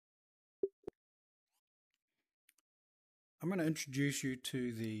I'm going to introduce you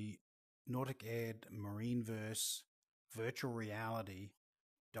to the Nautic Ed Marineverse virtual reality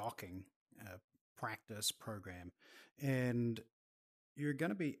docking practice program, and you're going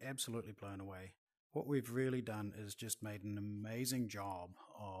to be absolutely blown away. What we've really done is just made an amazing job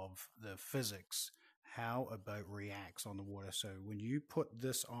of the physics, how a boat reacts on the water. So when you put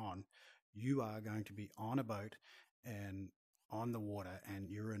this on, you are going to be on a boat and on the water, and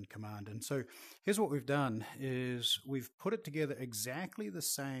you're in command. And so here's what we've done is we've put it together exactly the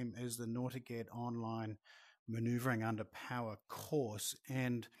same as the Nautic Ed online maneuvering under power course.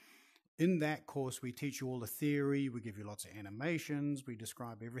 And in that course, we teach you all the theory, we give you lots of animations, we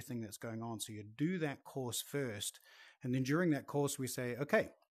describe everything that's going on. So you do that course first, and then during that course we say, okay,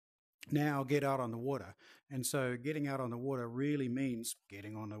 now get out on the water. And so getting out on the water really means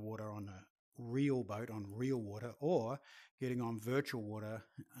getting on the water on a real boat, on real water, or getting on virtual water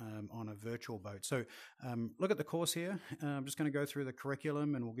on a virtual boat. So look at the course here. I'm just going to go through the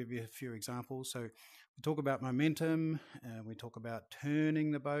curriculum and we'll give you a few examples. So we talk about momentum, we talk about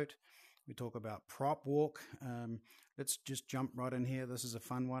turning the boat, we talk about prop walk. Let's just jump right in here. This is a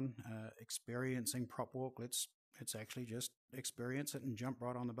fun one, experiencing prop walk. Let's actually just experience it and jump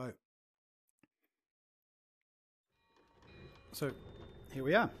right on the boat. So here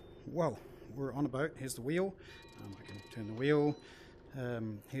we are. Well, we're on a boat. Here's the wheel. I can turn the wheel.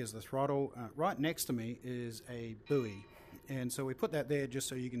 Here's the throttle. Right next to me is a buoy. And so we put that there just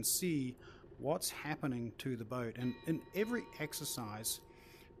so you can see what's happening to the boat. And in every exercise,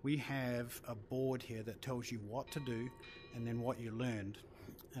 we have a board here that tells you what to do and then what you learned.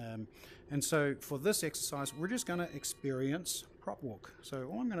 And so for this exercise, we're just going to experience prop walk. So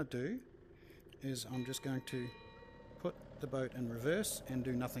all I'm going to do is I'm just going to put the boat in reverse and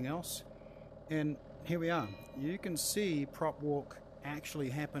do nothing else. And here we are. You can see prop walk actually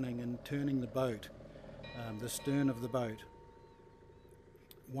happening and turning the boat, the stern of the boat,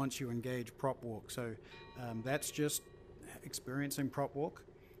 once you engage prop walk. So that's just experiencing prop walk.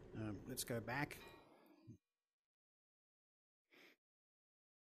 Let's go back.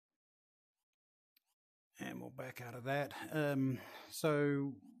 And we'll back out of that.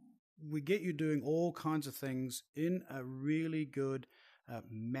 So we get you doing all kinds of things in a really good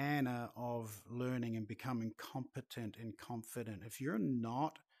manner of learning and becoming competent and confident. If you're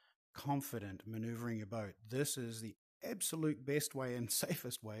not confident maneuvering your boat, this is the absolute best way and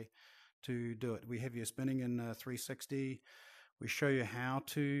safest way to do it. We have you spinning in 360. We show you how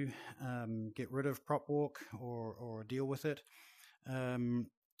to get rid of prop walk or deal with it. And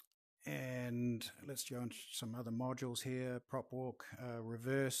let's go into some other modules here. Prop walk,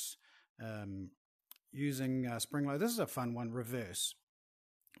 reverse, using spring load. This is a fun one, reverse.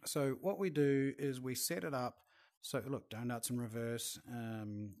 So what we do is we set it up. So look, donuts in reverse,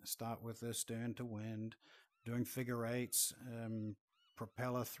 start with the stern to wind, doing figure eights,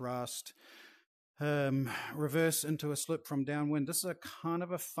 propeller thrust, reverse into a slip from downwind. This is a kind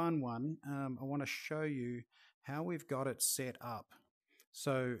of a fun one. I want to show you how we've got it set up.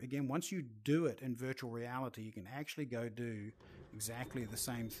 So again, once you do it in virtual reality, you can actually go do exactly the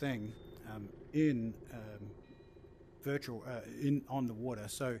same thing in virtual on the water.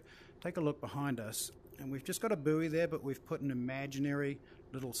 So take a look behind us, and we've just got a buoy there, but we've put an imaginary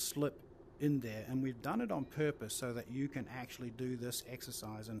little slip in there, and we've done it on purpose so that you can actually do this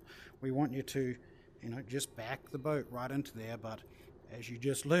exercise. And we want you to, just back the boat right into there. But as you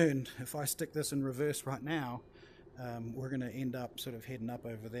just learned, if I stick this in reverse right now, we're going to end up sort of heading up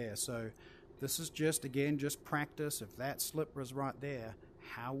over there. So this is just, again, just practice. If that slip was right there,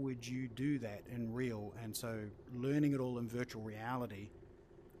 how would you do that in real? And so learning it all in virtual reality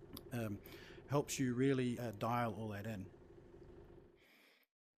helps you really dial all that in.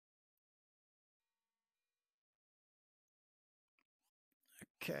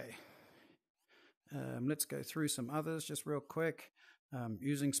 Okay, let's go through some others just real quick.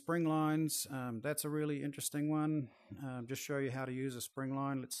 Using spring lines, that's a really interesting one. Just show you how to use a spring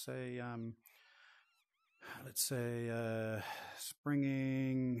line. Let's say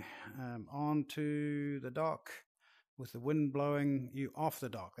springing onto the dock with the wind blowing you off the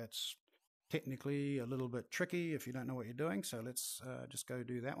dock. That's technically a little bit tricky if you don't know what you're doing. So let's just go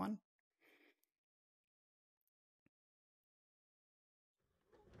do that one.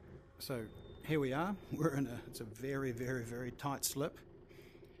 So here we are. We're in it's a very, very, very tight slip.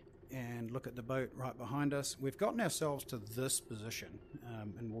 And look at the boat right behind us. We've gotten ourselves to this position,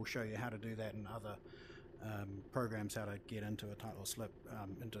 and we'll show you how to do that in other programs, how to get into a tight little slip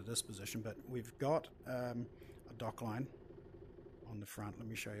into this position. But we've got a dock line on the front. Let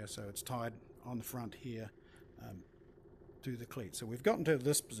me show you. So it's tied on the front here to the cleat. So we've gotten to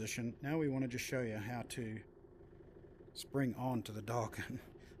this position. Now we want to just show you how to spring onto the dock.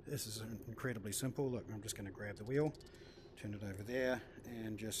 This is incredibly simple. Look, I'm just going to grab the wheel, turn it over there,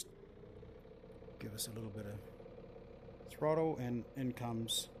 and just give us a little bit of throttle, and in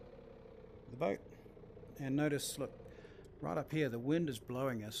comes the boat. And notice, look, right up here, the wind is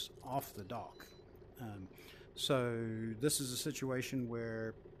blowing us off the dock. So this is a situation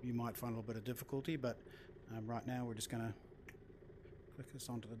where you might find a little bit of difficulty, but right now we're just going to click this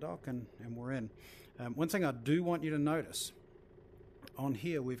onto the dock, and we're in. One thing I do want you to notice, on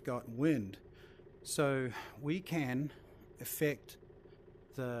here we've got wind. So we can affect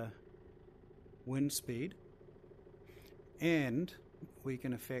the wind speed, and we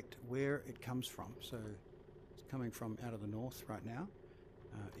can affect where it comes from. So it's coming from out of the north right now,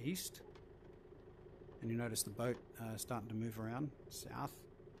 east. And you notice the boat starting to move around, south,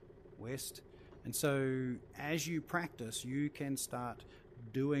 west. And so as you practice, you can start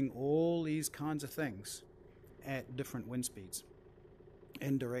doing all these kinds of things at different wind speeds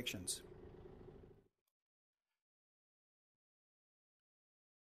and directions.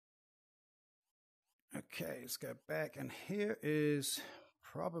 Okay, let's go back, and here is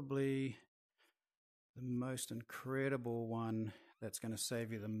probably the most incredible one that's going to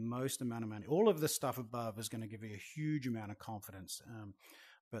save you the most amount of money. All of this stuff above is going to give you a huge amount of confidence,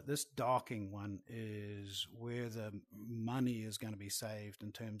 but this docking one is where the money is going to be saved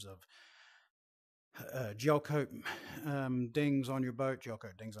in terms of gel coat dings on your boat, gel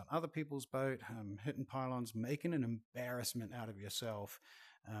coat dings on other people's boat, hitting pylons, making an embarrassment out of yourself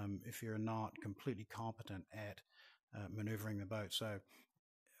if you're not completely competent at maneuvering the boat. So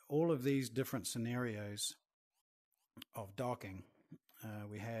all of these different scenarios of docking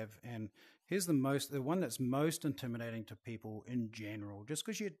we have, and here's the one that's most intimidating to people in general, just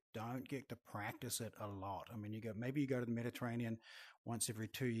because you don't get to practice it a lot. I mean, maybe you go to the Mediterranean once every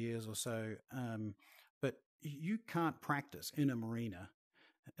 2 years or so, but you can't practice in a marina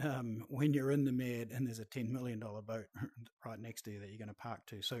when you're in the Med and there's a $10 million boat right next to you that you're going to park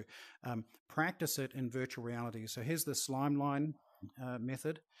to. So practice it in virtual reality. So here's the slime line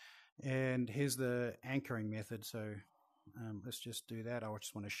method, and here's the anchoring method. So let's just do that. I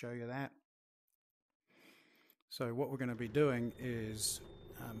just want to show you that. So what we're going to be doing is,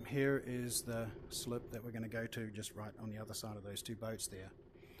 here is the slip that we're going to go to, just right on the other side of those two boats there.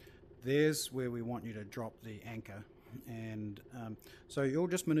 There's where we want you to drop the anchor. And so you'll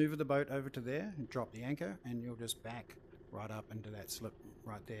just maneuver the boat over to there and drop the anchor, and you'll just back right up into that slip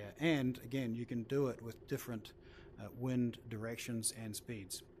right there. And again, you can do it with different wind directions and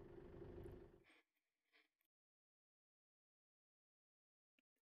speeds.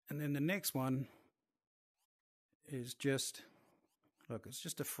 And then the next one is just, look, it's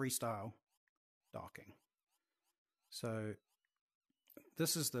just a freestyle docking. So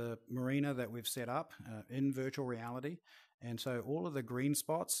this is the marina that we've set up in virtual reality. And so all of the green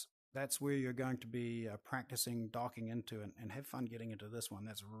spots, that's where you're going to be practicing docking into, and have fun getting into this one.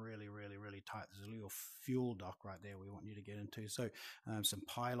 That's really, really, really tight. There's a little fuel dock right there we want you to get into. So some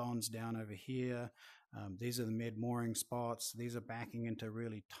pylons down over here. These are the Med mooring spots. These are backing into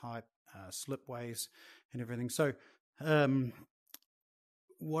really tight slipways and everything. So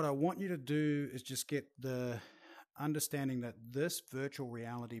what I want you to do is just get the understanding that this virtual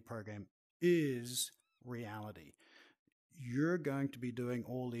reality program is reality. You're going to be doing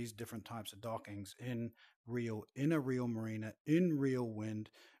all these different types of dockings in a real marina, in real wind,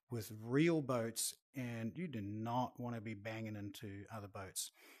 with real boats, and you do not want to be banging into other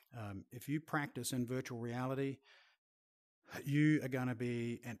boats. If you practice in virtual reality, you are going to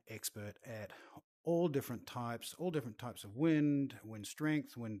be an expert at all different types of wind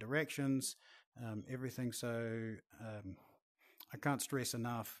strength, wind directions, everything. So I can't stress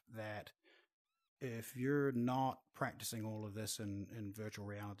enough that if you're not practicing all of this in virtual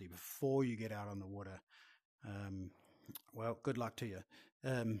reality before you get out on the water, well, good luck to you.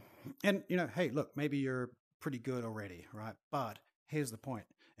 And, hey, look, maybe you're pretty good already, right? But here's the point.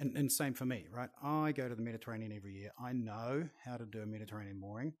 And same for me, right? I go to the Mediterranean every year. I know how to do a Mediterranean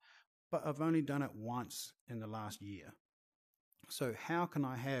mooring, but I've only done it once in the last year. So how can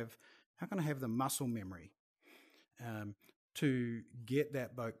I have the muscle memory to get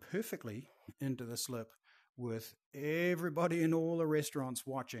that boat perfectly into the slip with everybody in all the restaurants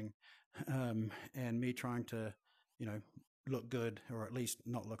watching, and me trying to, look good, or at least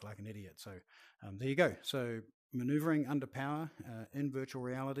not look like an idiot. So there you go. So maneuvering under power in virtual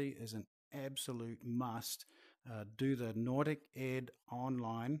reality is an absolute must. Do the Nordic Ed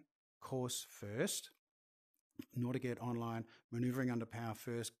online course first. Nordic Ed online, maneuvering under power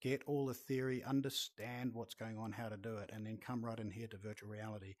first, get all the theory, understand what's going on, how to do it, and then come right in here to virtual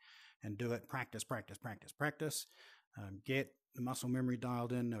reality and do it. Practice, practice, practice, practice. Get the muscle memory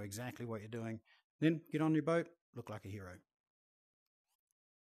dialed in, know exactly what you're doing. Then get on your boat, look like a hero.